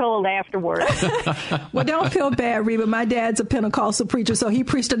 he was told afterwards. Well, don't feel bad, Reba. My dad's a Pentecostal preacher, so he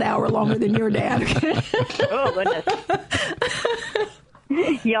preached an hour longer than your dad. Oh, goodness.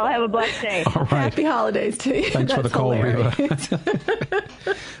 Y'all have a blessed day. All right. Happy holidays to you. Thanks for the call, Reba.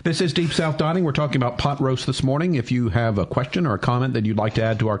 This is Deep South Dining. We're talking about pot roast this morning. If you have a question or a comment that you'd like to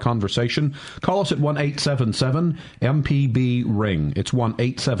add to our conversation, call us at 1-877-MPB-RING. It's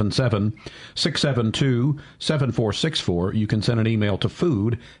 1-877-672-7464. You can send an email to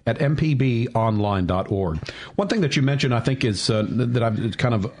food@mpbonline.org. One thing that you mentioned, I think, is that I've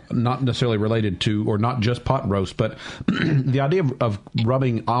kind of not necessarily related to, or not just pot roast, but the idea of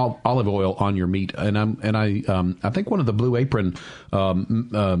rubbing olive oil on your meat, and I think one of the Blue Apron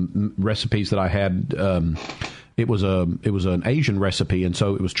recipes that I had, it was an Asian recipe, and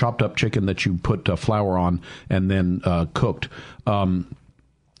so it was chopped up chicken that you put flour on and then cooked or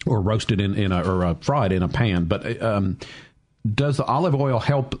roasted or fried in a pan. But does the olive oil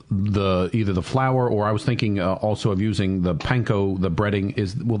help either the flour, or I was thinking also of using the panko, the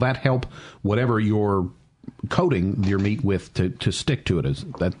breading? Will that help whatever you're coating your meat with to stick to it?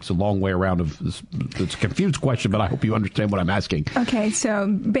 That's a long way around of this. It's a confused question, but I hope you understand what I'm asking. Okay, so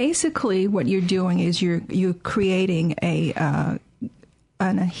basically what you're doing is you're creating an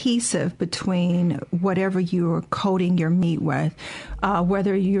adhesive between whatever you're coating your meat with,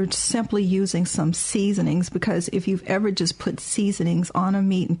 whether you're simply using some seasonings, because if you've ever just put seasonings on a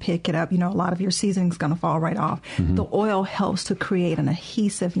meat and pick it up, a lot of your seasoning's going to fall right off. Mm-hmm. The oil helps to create an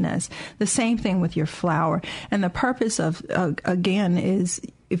adhesiveness. The same thing with your flour. And the purpose of, again, is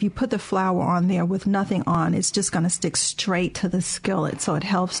if you put the flour on there with nothing on, it's just going to stick straight to the skillet. So it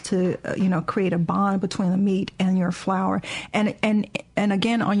helps to, create a bond between the meat and your flour. And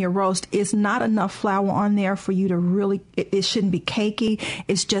again, on your roast, it's not enough flour on there for you to really, it shouldn't be cakey.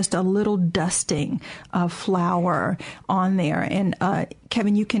 It's just a little dusting of flour on there. And,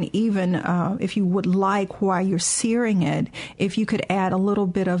 Kevin, you can even, if you would like, while you're searing it, if you could add a little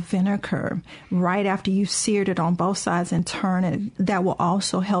bit of vinegar right after you've seared it on both sides and turn it, that will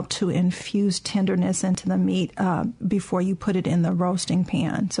also help to infuse tenderness into the meat before you put it in the roasting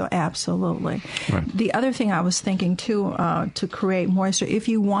pan. So absolutely. Right. The other thing I was thinking, too, to create moisture, if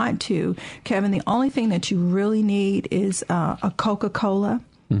you want to, Kevin, the only thing that you really need is a Coca-Cola.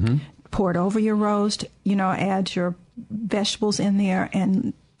 Mm-hmm. Pour it over your roast, add your vegetables in there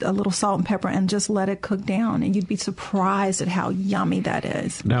and a little salt and pepper, and just let it cook down, and you'd be surprised at how yummy that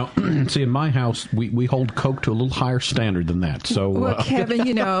is. Now, see, in my house, we hold Coke to a little higher standard than that. So, well, Kevin,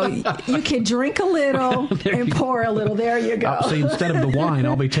 you can drink a little and pour a little. There you go. See, instead of the wine,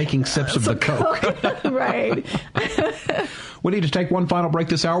 I'll be taking sips of the Coke. Right. We need to take one final break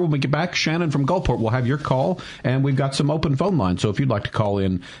this hour. When we get back, Shannon from Gulfport will have your call, and we've got some open phone lines. So if you'd like to call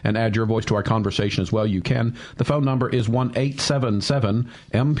in and add your voice to our conversation as well, you can. The phone number is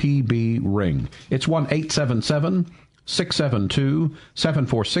 1-877-MPB-RING. It's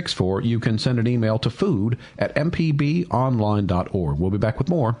 1-877-672-7464. You can send an email to food@mpbonline.org. We'll be back with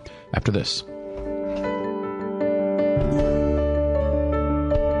more after this.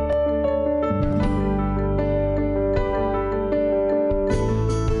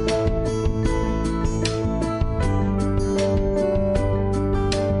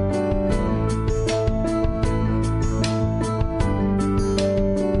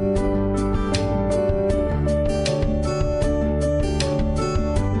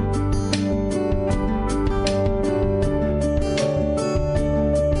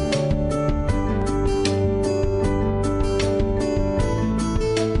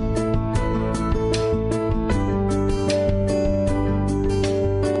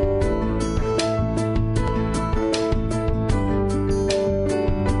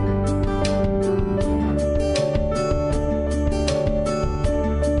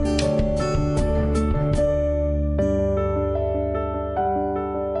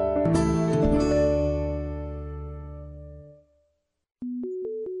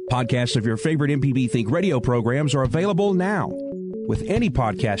 Podcasts of your favorite MPB Think radio programs are available now. With any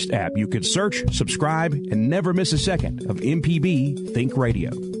podcast app, you can search, subscribe, and never miss a second of MPB Think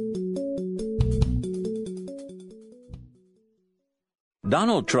Radio.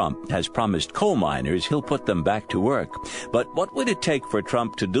 Donald Trump has promised coal miners he'll put them back to work. But what would it take for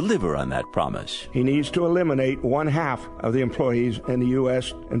Trump to deliver on that promise? He needs to eliminate 1/2 of the employees in the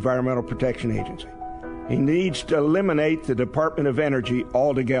U.S. Environmental Protection Agency. He needs to eliminate the Department of Energy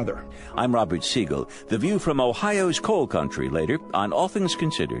altogether. I'm Robert Siegel. The View from Ohio's coal country later on All Things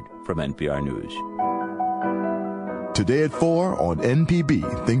Considered from NPR News. Today at 4 on NPB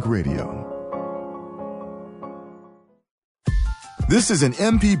Think Radio. This is an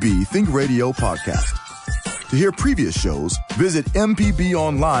MPB Think Radio podcast. To hear previous shows, visit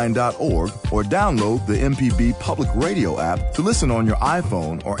mpbonline.org or download the MPB Public Radio app to listen on your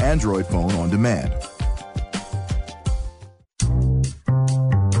iPhone or Android phone on demand.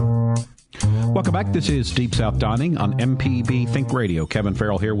 Welcome back. This is Deep South Dining on MPB Think Radio. Kevin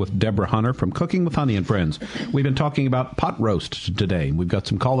Farrell here with Deborah Hunter from Cooking with Honey and Friends. We've been talking about pot roast today. We've got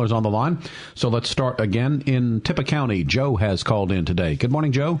some callers on the line. So let's start again in Tippah County. Joe has called in today. Good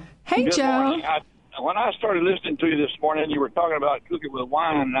morning, Joe. Hey, Good Joe. Morning. When I started listening to you this morning, you were talking about cooking with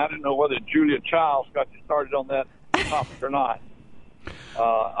wine, and I didn't know whether Julia Childs got you started on that topic or not.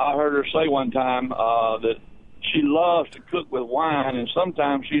 I heard her say one time that she loves to cook with wine, and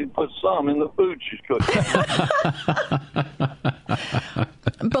sometimes she put some in the food she's cooking.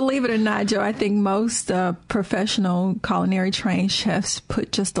 Believe it or not, Joe, I think most professional culinary trained chefs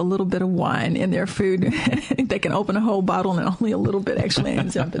put just a little bit of wine in their food. They can open a whole bottle and only a little bit actually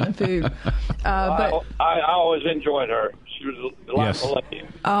ends up in the food. But I always enjoyed her. She was a delightful lady.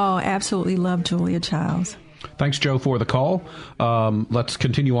 Oh, absolutely love Julia Childs. Thanks, Joe, for the call. Let's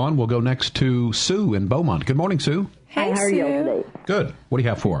continue on. We'll go next to Sue in Beaumont. Good morning, Sue. Hey, how are you today? Good. What do you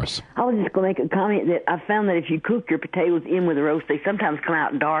have for us? I was just going to make a comment that I found that if you cook your potatoes in with a roast, they sometimes come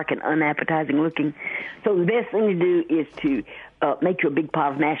out dark and unappetizing looking. So the best thing to do is to make you a big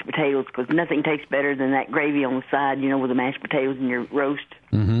pot of mashed potatoes, because nothing tastes better than that gravy on the side, with the mashed potatoes in your roast.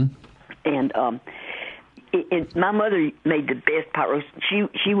 Mm-hmm. And my mother made the best pot roast.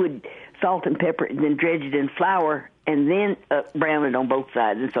 She would salt and pepper it and then dredge it in flour and then brown it on both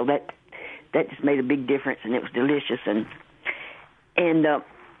sides. And so that just made a big difference, and it was delicious. And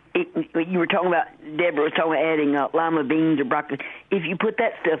you were talking about, Deborah was talking about adding lima beans or broccoli. If you put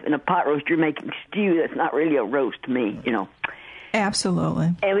that stuff in a pot roast, you're making stew. That's not really a roast to me,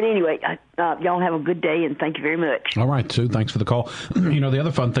 Absolutely. But anyway, y'all have a good day, and thank you very much. All right, Sue, thanks for the call. The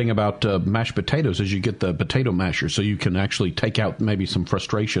other fun thing about mashed potatoes is you get the potato masher, so you can actually take out maybe some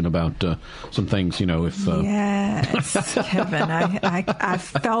frustration about some things, if... Yes, Kevin, I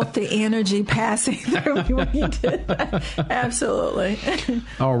felt the energy passing through me when you did that. Absolutely.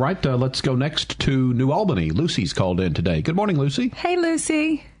 All right, let's go next to New Albany. Lucy's called in today. Good morning, Lucy. Hey,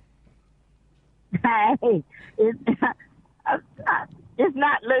 Lucy. Hi. It's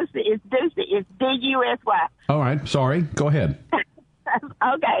not Lucy, it's Ducey. It's D-U-S-Y. All right, sorry. Go ahead.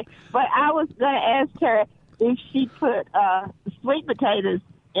 Okay, but I was going to ask her if she put sweet potatoes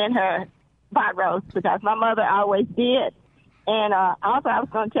in her pot roast, because my mother always did. And also I was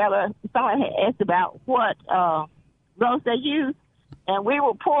going to tell her, someone had asked about what roast they use, and we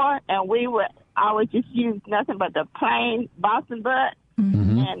were poor, and we would always just use nothing but the plain Boston butt,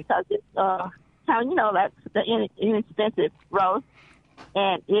 and because it's that's the inexpensive roast,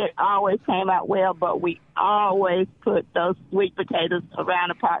 and it always came out well. But we always put those sweet potatoes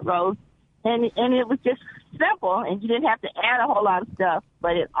around a pot roast, and it was just simple, and you didn't have to add a whole lot of stuff,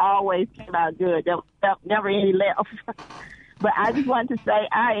 but it always came out good. There was never any left. But I just wanted to say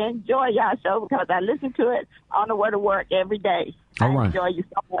I enjoy y'all show because I listen to it on the way to work every day. All right. I enjoy you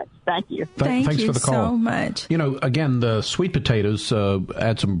so much. Thank you. Thank you for the call. so much. Again, the sweet potatoes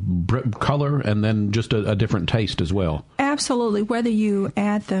add some color and then just a different taste as well. Absolutely. Whether you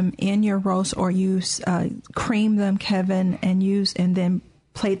add them in your roast or use cream them, Kevin, and then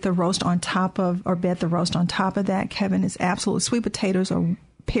plate the roast on top of, or bed the roast on top of that, Kevin, is absolutely. Sweet potatoes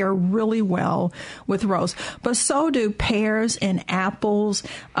pair really well with roast, but so do pears and apples.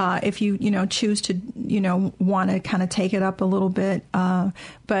 If you choose to want to kind of take it up a little bit,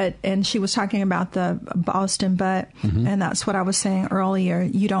 and she was talking about the Boston butt, and that's what I was saying earlier.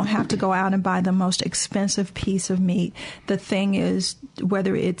 You don't have to go out and buy the most expensive piece of meat. The thing is,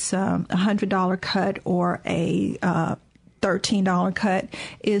 whether it's $100 cut or a $13 cut,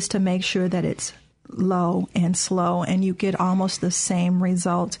 is to make sure that it's low and slow, and you get almost the same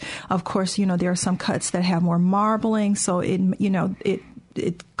results. Of course, there are some cuts that have more marbling, so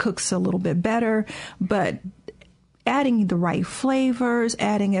it cooks a little bit better, but adding the right flavors,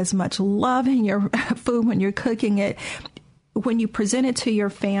 adding as much love in your food when you're cooking it, when you present it to your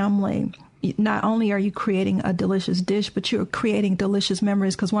family, not only are you creating a delicious dish, but you're creating delicious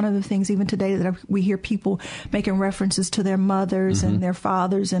memories. Because one of the things even today that we hear people making references to their mothers and their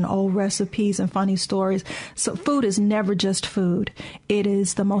fathers and old recipes and funny stories. So food is never just food. It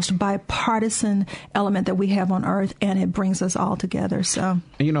is the most bipartisan element that we have on earth, and it brings us all together. So,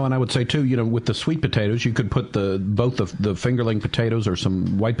 and I would say too, with the sweet potatoes, you could put both the fingerling potatoes or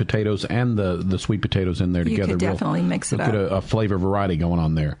some white potatoes and the sweet potatoes in there together. You could definitely mix it up. Get a flavor variety going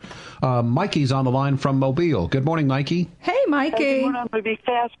on there. Mikey's on the line from Mobile. Good morning, Mikey. Hey, Mikey. Hey, I'm going to be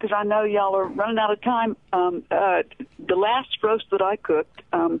fast because I know y'all are running out of time. The last roast that I cooked,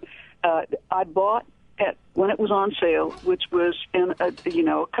 I bought when it was on sale, which was in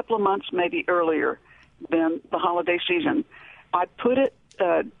a couple of months maybe earlier than the holiday season. I put it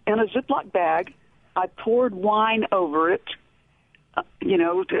in a Ziploc bag. I poured wine over it,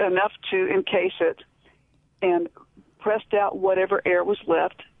 enough to encase it, and pressed out whatever air was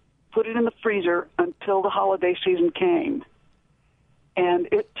left, put it in the freezer until the holiday season came. And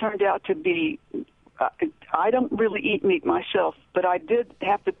it turned out to be, I don't really eat meat myself, but I did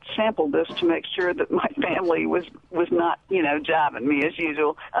have to sample this to make sure that my family was not, jiving me as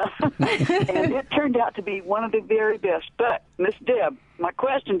usual. And it turned out to be one of the very best. But, Miss Deb, my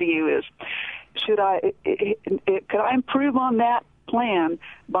question to you is, could I improve on that plan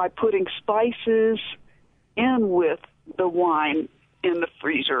by putting spices in with the wine in the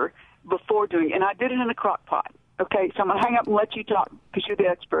freezer before doing it? And I did it in a crock pot. Okay, so I'm going to hang up and let you talk because you're the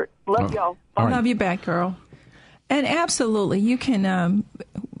expert. Love y'all. I love you back, girl. And absolutely, you can,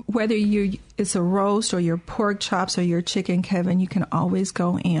 whether it's a roast or your pork chops or your chicken, Kevin, you can always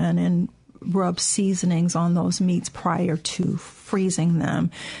go in and rub seasonings on those meats prior to freezing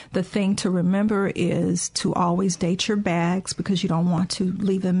them. The thing to remember is to always date your bags because you don't want to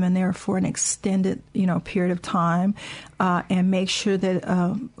leave them in there for an extended, period of time. And make sure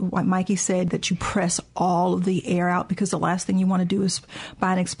that, what Mikey said, that you press all of the air out, because the last thing you want to do is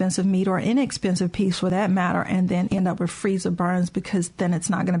buy an expensive meat or inexpensive piece for that matter and then end up with freezer burns, because then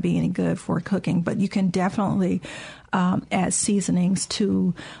it's not going to be any good for cooking. But you can definitely add seasonings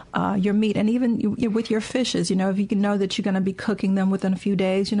to your meat, and even with your fishes. If you know that you're going to be cooking them within a few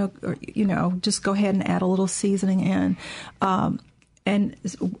days, just go ahead and add a little seasoning in. And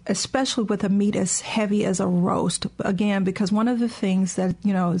especially with a meat as heavy as a roast, again, because one of the things that,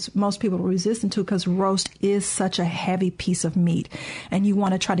 most people are resistant to, because roast is such a heavy piece of meat, and you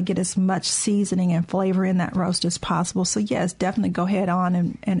want to try to get as much seasoning and flavor in that roast as possible. So yes, definitely go ahead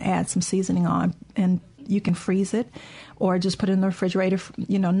on and add some seasoning on, and you can freeze it or just put it in the refrigerator,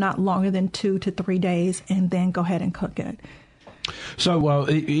 not longer than 2 to 3 days, and then go ahead and cook it. So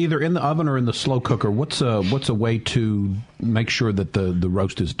either in the oven or in the slow cooker, what's a way to make sure that the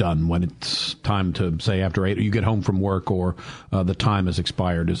roast is done when it's time to, say, after 8, or you get home from work, or the time has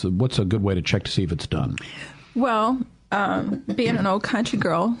expired? What's a good way to check to see if it's done? Well, being an old country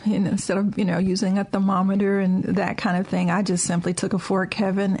girl, instead of, using a thermometer and that kind of thing, I just simply took a fork,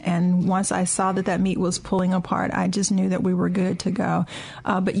 Kevin, and once I saw that meat was pulling apart, I just knew that we were good to go.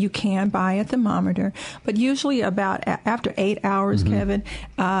 But you can buy a thermometer. But usually about after 8 hours, mm-hmm. Kevin,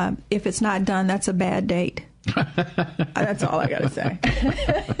 if it's not done, that's a bad date. That's all I got to say.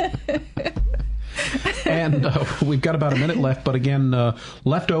 And we've got about a minute left, but again,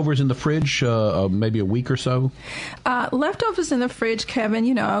 leftovers in the fridge, maybe a week or so? Leftovers in the fridge, Kevin,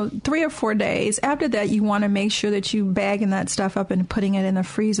 3 or 4 days. After that, you want to make sure that you bagging that stuff up and putting it in the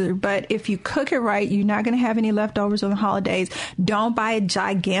freezer. But if you cook it right, you're not going to have any leftovers on the holidays. Don't buy a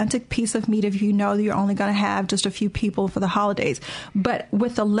gigantic piece of meat if you know that you're only going to have just a few people for the holidays. But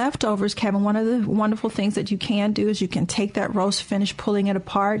with the leftovers, Kevin, one of the wonderful things that you can do is you can take that roast, finish pulling it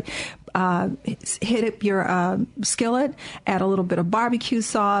apart, hit up your skillet, add a little bit of barbecue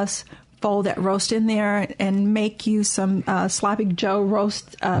sauce, fold that roast in there, and make you some Sloppy Joe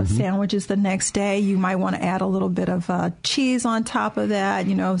roast sandwiches the next day. You might want to add a little bit of cheese on top of that,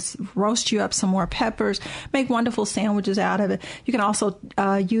 roast you up some more peppers, make wonderful sandwiches out of it. You can also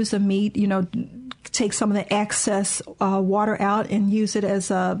use the meat, take some of the excess water out and use it as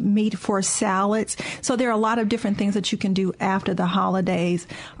meat for salads. So there are a lot of different things that you can do after the holidays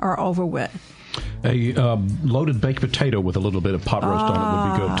are over with. A loaded baked potato with a little bit of pot roast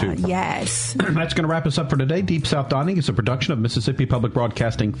on it would be good, too. Yes. That's going to wrap us up for today. Deep South Dining is a production of Mississippi Public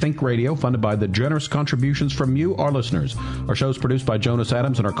Broadcasting Think Radio, funded by the generous contributions from you, our listeners. Our show is produced by Jonas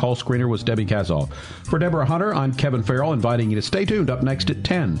Adams, and our call screener was Debbie Kazoff. For Deborah Hunter, I'm Kevin Farrell, inviting you to stay tuned. Up next at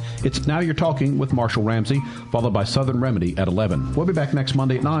 10, it's Now You're Talking with Marshall Ramsey, followed by Southern Remedy at 11. We'll be back next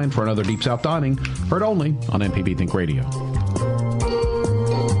Monday at 9 for another Deep South Dining, heard only on MPB Think Radio.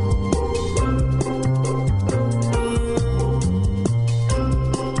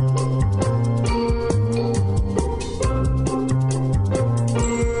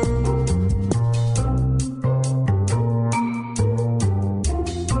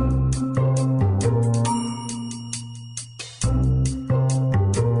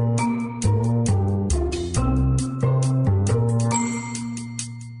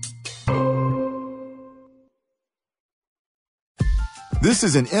 This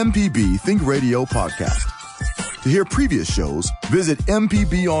is an MPB Think Radio podcast. To hear previous shows, visit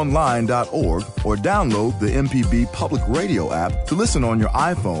mpbonline.org or download the MPB Public Radio app to listen on your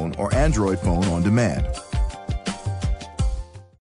iPhone or Android phone on demand.